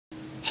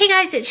Hey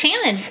guys, it's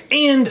Shannon.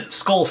 And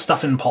Skull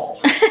Stuffin'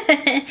 Paul.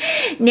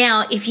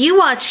 Now, if you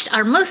watched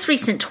our most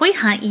recent toy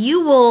hunt,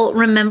 you will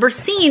remember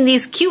seeing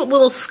these cute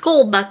little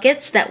skull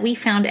buckets that we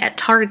found at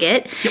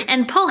Target. Yep.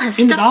 And Paul has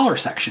in stuffed... the dollar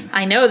section.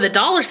 I know, the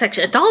dollar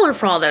section. $1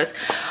 for all those.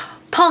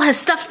 Paul has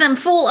stuffed them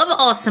full of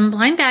awesome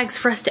blind bags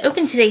for us to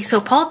open today.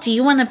 So Paul, do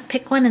you want to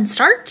pick one and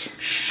start?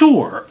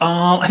 Sure.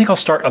 I think I'll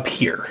start up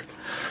here.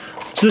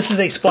 So this is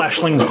a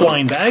Splashlings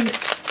blind bag.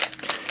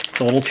 It's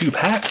a little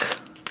 2-pack.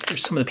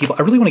 Here's some of the people.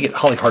 I really want to get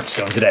Holly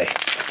Heartstone today.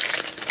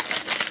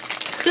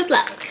 Good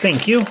luck.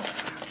 Thank you.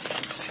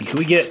 Let's see who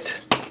we get.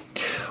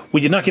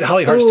 We did not get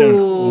Holly Heartstone.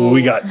 Ooh.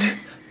 We got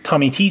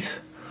Tommy Teeth,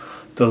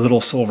 the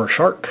little silver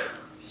shark.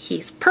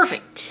 He's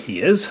perfect.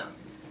 He is.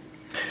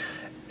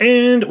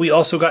 And we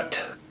also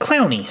got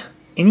Clowny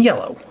in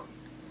yellow.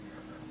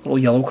 Little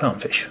yellow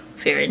clownfish.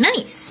 Very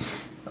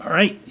nice. All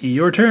right,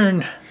 your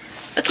turn.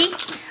 Okay,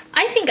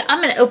 I think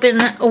I'm going to open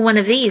one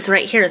of these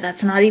right here.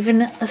 That's not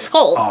even a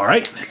skull. All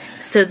right.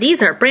 So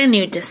these are brand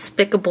new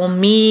Despicable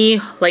Me,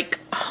 like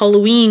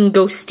Halloween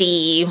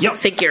ghosty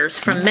figures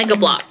from Mega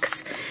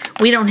Bloks.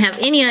 We don't have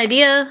any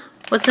idea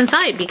what's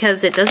inside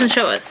because it doesn't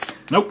show us.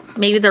 Nope.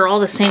 Maybe they're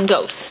all the same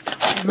ghost.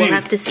 We'll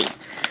have to see.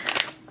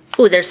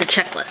 Oh, there's a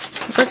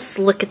checklist. Let's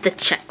look at the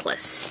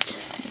checklist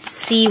and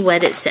see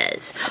what it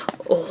says.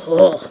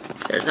 Oh,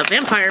 there's a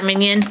vampire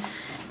minion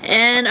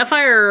and a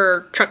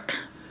fire truck.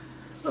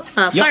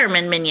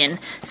 Fireman minion.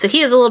 So he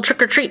has a little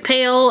trick-or-treat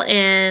pail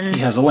and...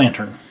 He has a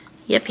lantern.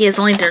 Yep, he has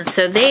a lantern.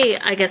 So they,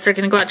 I guess, are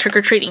going to go out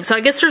trick-or-treating. So I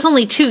guess there's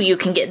only 2 you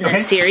can get in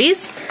this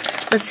series.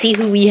 Let's see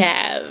who we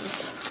have.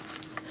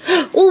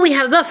 Oh, we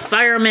have the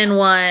fireman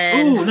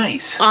one. Oh,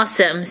 nice.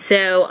 Awesome.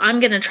 So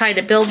I'm going to try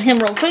to build him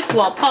real quick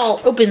while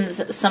Paul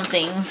opens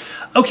something.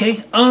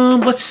 Okay,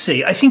 let's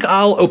see. I think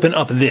I'll open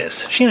up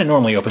this. Shannon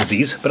normally opens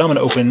these, but I'm going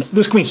to open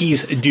the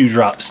Squinkies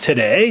Dewdrops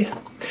today.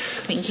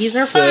 Squinkies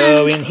are fun.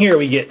 So in here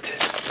we get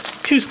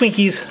 2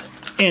 Squinkies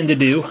and a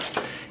dew,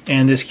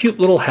 and this cute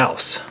little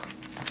house,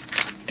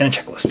 and a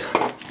checklist.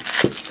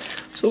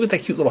 So look at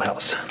that cute little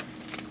house.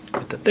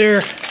 Put that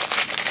there.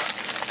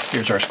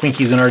 Here's our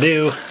Squinkies and our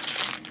dew.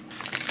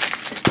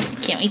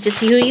 Can't wait to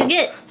see who you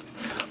get.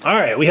 All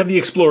right, we have the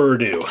Explorer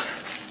dew.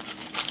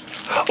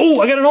 Oh,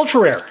 I got an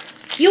ultra rare.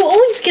 You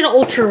always get an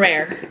ultra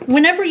rare.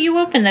 Whenever you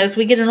open those,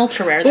 we get an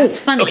ultra rare. That's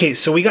funny. Okay,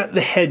 so we got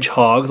the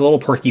hedgehog, the little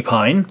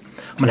porcupine.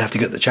 I'm gonna have to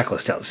get the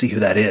checklist out to see who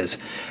that is.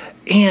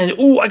 And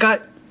oh, I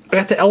got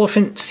the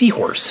elephant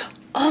seahorse.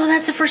 Oh,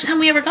 that's the first time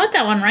we ever got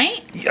that one,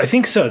 right? I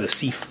think so. The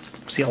sea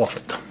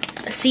elephant.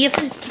 A sea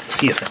elephant.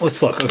 Sea elephant.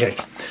 Let's look. Okay,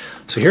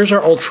 so here's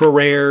our ultra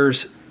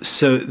rares.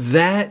 So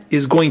that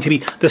is going to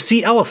be the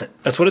sea elephant.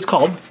 That's what it's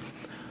called.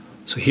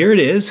 So here it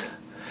is,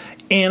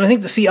 and I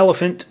think the sea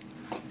elephant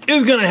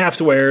is gonna have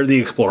to wear the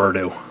Explorer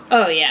dew.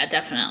 Oh yeah,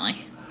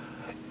 definitely.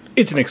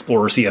 It's an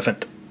Explorer sea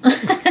elephant.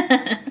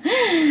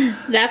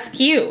 That's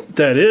cute.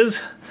 That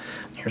is.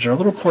 Here's our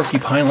little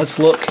porcupine. Let's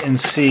look and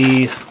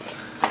see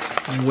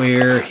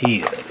where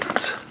he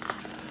is.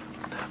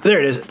 There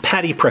it is,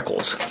 Patty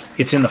Prickles.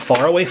 It's in the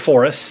Faraway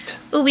Forest.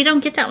 Oh, we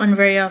don't get that one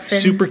very often.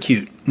 Super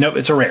cute. Nope,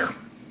 it's a rare.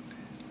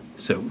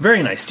 So,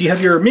 very nice. Do you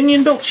have your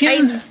minion built,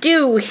 Shannon? I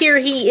do. Here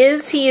he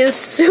is. He is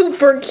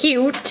super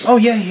cute. Oh,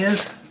 yeah, he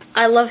is.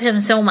 I love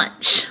him so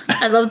much.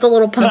 I love the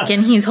little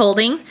pumpkin he's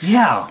holding.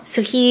 Yeah.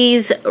 So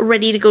he's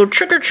ready to go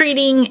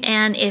trick-or-treating,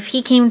 and if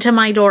he came to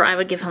my door, I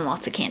would give him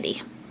lots of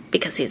candy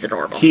because he's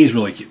adorable. He's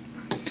really cute.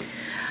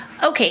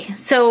 Okay,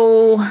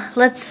 so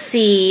let's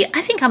see.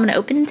 I think I'm going to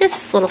open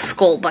this little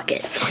skull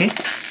bucket. Okay.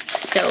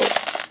 So,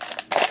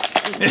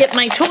 get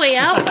my toy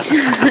out.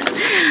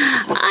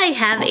 I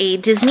have a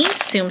Disney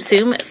Tsum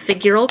Tsum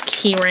figural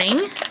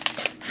keyring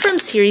from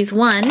Series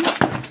 1.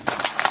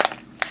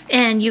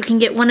 And you can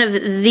get one of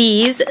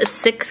these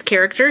 6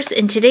 characters.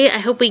 And today I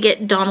hope we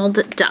get Donald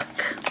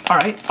Duck. All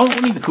right. Oh,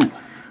 Winnie the Pooh.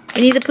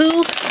 Winnie the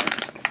Pooh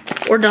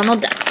or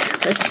Donald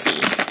Duck. Let's see.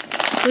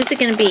 Who's it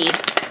going to be?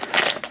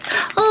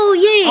 Oh,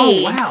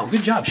 yay! Oh, wow.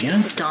 Good job,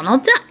 Shannon. It's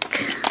Donald Duck.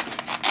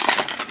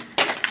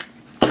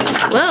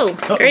 Whoa,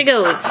 there he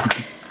goes.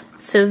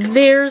 So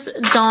there's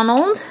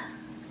Donald.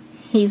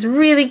 He's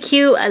really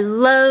cute. I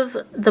love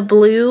the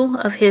blue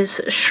of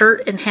his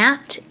shirt and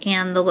hat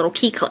and the little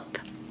key clip.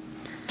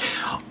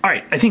 All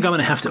right, I think I'm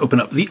gonna have to open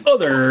up the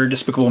other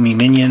Despicable Me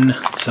minion.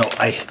 So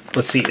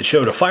let's see, it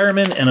showed a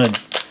fireman and a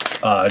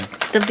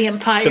the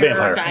vampire. The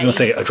vampire. I'm gonna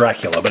say a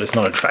Dracula, but it's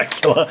not a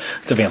Dracula.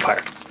 It's a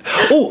vampire.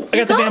 Oh, I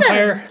got the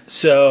vampire. Him.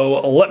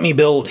 So let me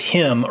build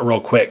him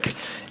real quick,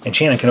 and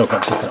Shannon can open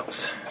up something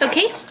else.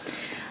 Okay.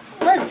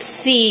 Let's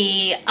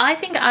see. I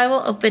think I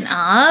will open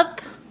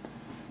up.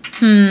 What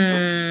do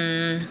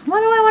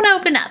I want to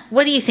open up?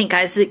 What do you think,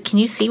 guys? Can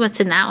you see what's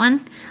in that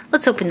one?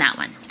 Let's open that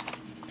one.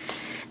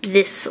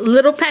 This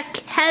little pack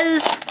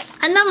has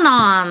a Nom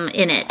Nom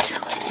in it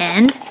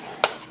and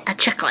a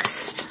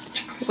checklist,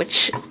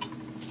 which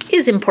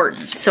is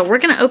important. So we're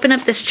going to open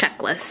up this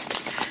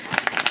checklist.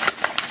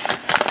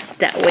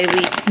 That way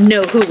we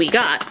know who we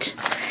got.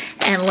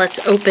 And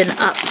let's open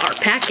up our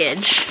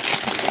package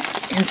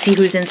and see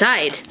who's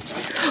inside.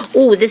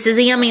 Oh, this is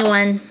a yummy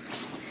one.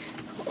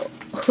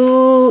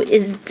 who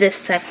is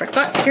this? I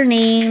forgot your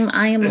name.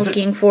 I am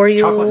looking for you.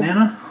 Chocolate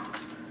Nana?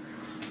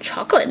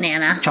 Chocolate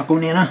Nana? Choco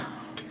Nana?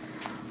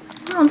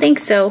 I don't think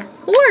so.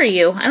 Who are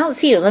you? I don't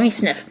see you. Let me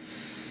sniff.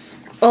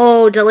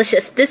 Oh,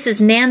 delicious. This is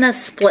Nana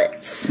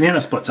Splits.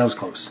 Nana Splits, I was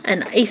close.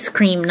 An ice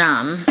cream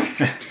nom.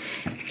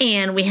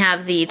 And we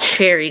have the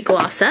cherry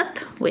gloss up,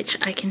 which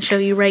I can show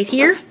you right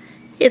here.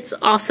 It's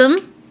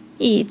awesome.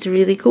 It's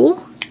really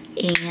cool.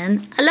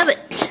 And I love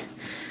it.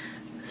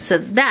 So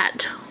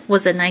that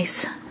was a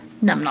nice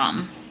num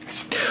nom.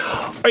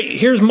 Alright,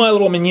 here's my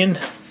little minion.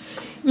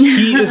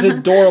 He is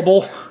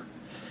adorable.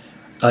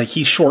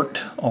 He's short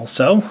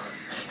also.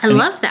 I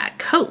love that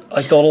coat.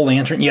 Like the little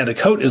lantern. Yeah, the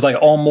coat is like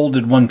all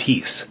molded one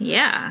piece.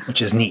 Yeah.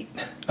 Which is neat.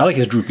 I like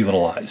his droopy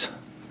little eyes.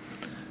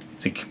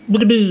 It's like,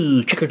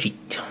 boo, trick or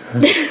treat.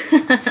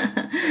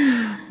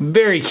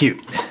 Very cute.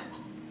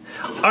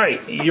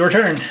 Alright, your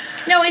turn.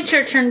 No, it's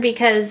your turn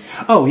because...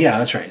 Oh, yeah,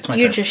 that's right. It's my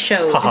turn. You just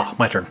showed. Haha,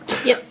 my turn.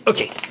 Yep.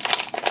 Okay.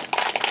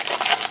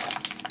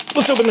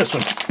 Let's open this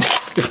one.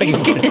 If I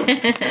can get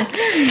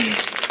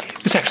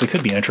it. This actually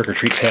could be in a trick or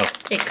treat pail.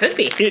 It could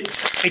be.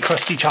 It's a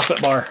crusty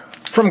chocolate bar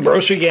from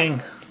Grossery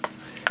Gang.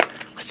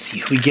 Let's see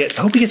who we get.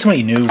 I hope we get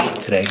somebody new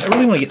today. I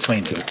really want to get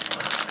somebody new.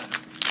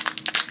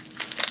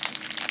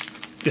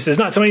 This is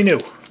not somebody new.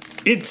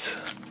 It's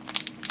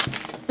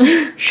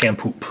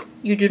shampoo.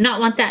 You do not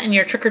want that in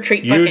your trick or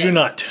treat bucket. You do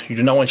not. You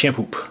do not want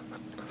shampoo.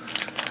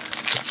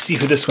 Let's see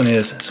who this one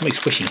is. Somebody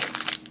squishy.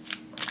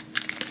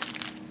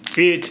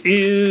 It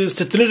is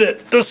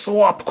the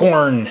slop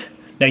corn.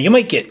 Now you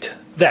might get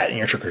that in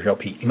your trick or treat,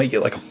 Pete. You might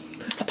get like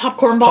a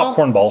popcorn ball.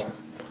 Popcorn ball.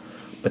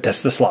 But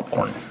that's the slop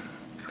corn.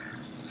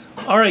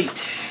 All right,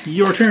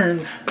 your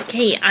turn.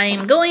 Okay,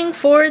 I'm going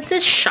for the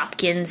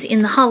Shopkins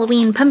in the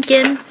Halloween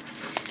pumpkin.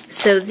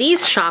 So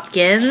these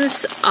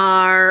Shopkins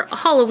are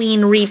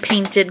Halloween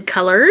repainted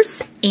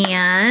colors,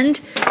 and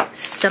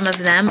some of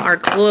them are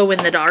glow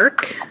in the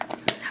dark.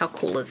 How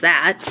cool is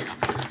that?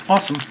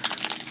 Awesome.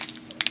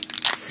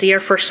 See our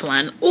first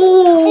one.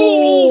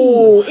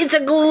 Ooh! It's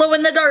a glow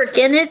in the dark,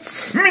 and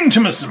it's...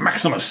 Mintimus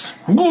Maximus,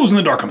 who glows in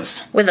the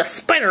darkness. With a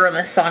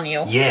Spider-Amus on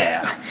you.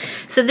 Yeah.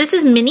 So this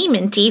is Mini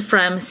Minty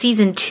from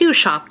Season 2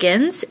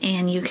 Shopkins,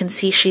 and you can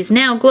see she's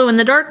now glow in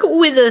the dark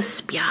with a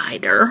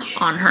spider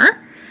on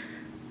her.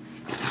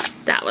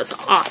 That was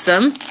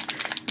awesome.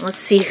 Let's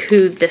see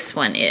who this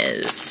one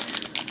is.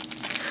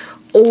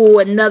 Oh,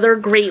 another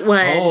great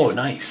one. Oh,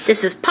 nice.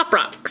 This is Pop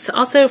Rocks,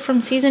 also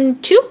from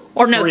Season 2?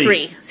 Or no,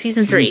 3.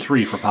 Season 3. Season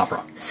 3 for Pop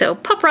Rock. So,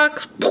 Pop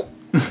Rocks.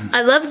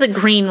 I love the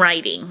green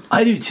writing.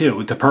 I do too.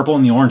 With the purple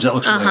and the orange, that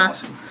looks really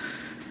awesome.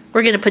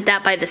 We're going to put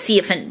that by the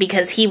Seaphant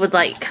because he would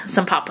like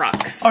some Pop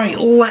Rocks. All right,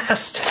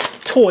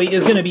 last toy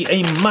is going to be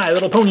a My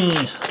Little Pony.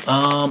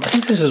 I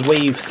think this is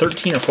wave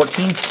 13 or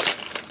 14.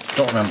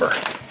 Don't remember.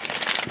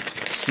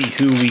 Let's see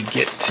who we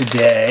get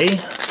today.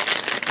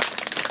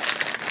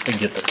 And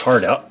get the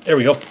card out. There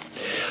we go.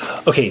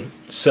 Okay,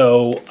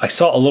 so I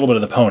saw a little bit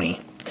of the pony.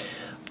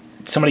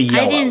 Somebody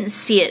yellow. I didn't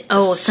see it.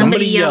 Oh,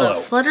 somebody yellow.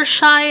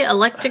 Fluttershy,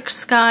 Electric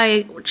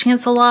Sky,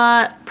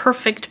 Chancelot,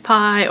 Perfect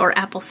Pie, or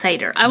Apple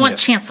Cider. I want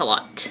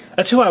Chancelot.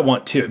 That's who I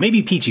want too.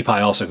 Maybe Peachy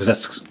Pie also, because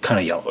that's kind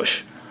of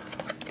yellowish.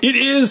 It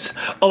is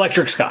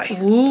Electric Sky.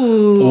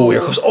 Ooh. Oh,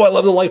 here goes. Oh, I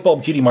love the light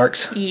bulb cutie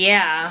marks.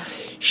 Yeah.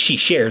 She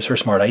shares her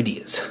smart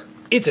ideas.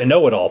 It's a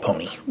know-it-all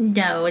pony.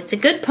 No, it's a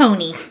good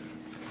pony.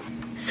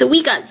 So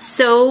we got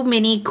so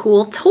many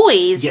cool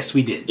toys. Yes,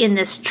 we did. In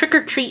this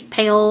trick-or-treat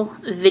pail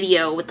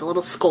video with the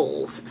little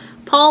skulls.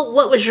 Paul,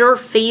 what was your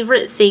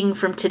favorite thing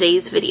from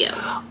today's video?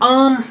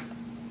 I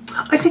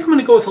think I'm going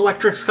to go with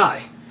Electric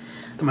Sky.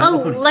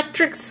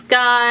 Electric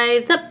Sky,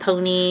 the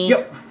pony.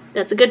 Yep.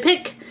 That's a good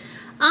pick.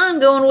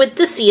 I'm going with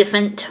the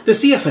Seaphant. The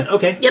Seaphant,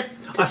 okay. Yep.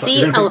 The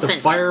sea elephant. The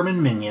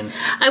Fireman Minion.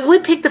 I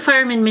would pick the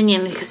Fireman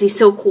Minion because he's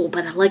so cool,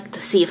 but I like the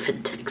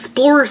Seaphant.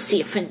 Explorer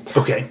Seaphant.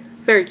 Okay.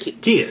 Very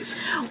cute. He is.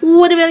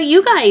 What about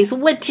you guys?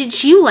 What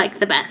did you like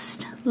the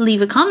best?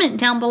 Leave a comment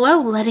down below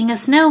letting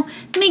us know.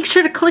 Make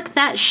sure to click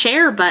that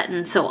share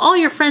button so all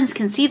your friends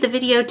can see the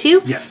video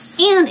too. Yes.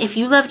 And if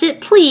you loved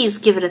it, please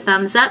give it a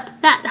thumbs up.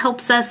 That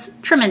helps us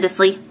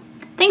tremendously.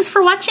 Thanks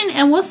for watching,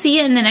 and we'll see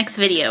you in the next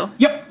video.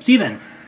 Yep. See you then.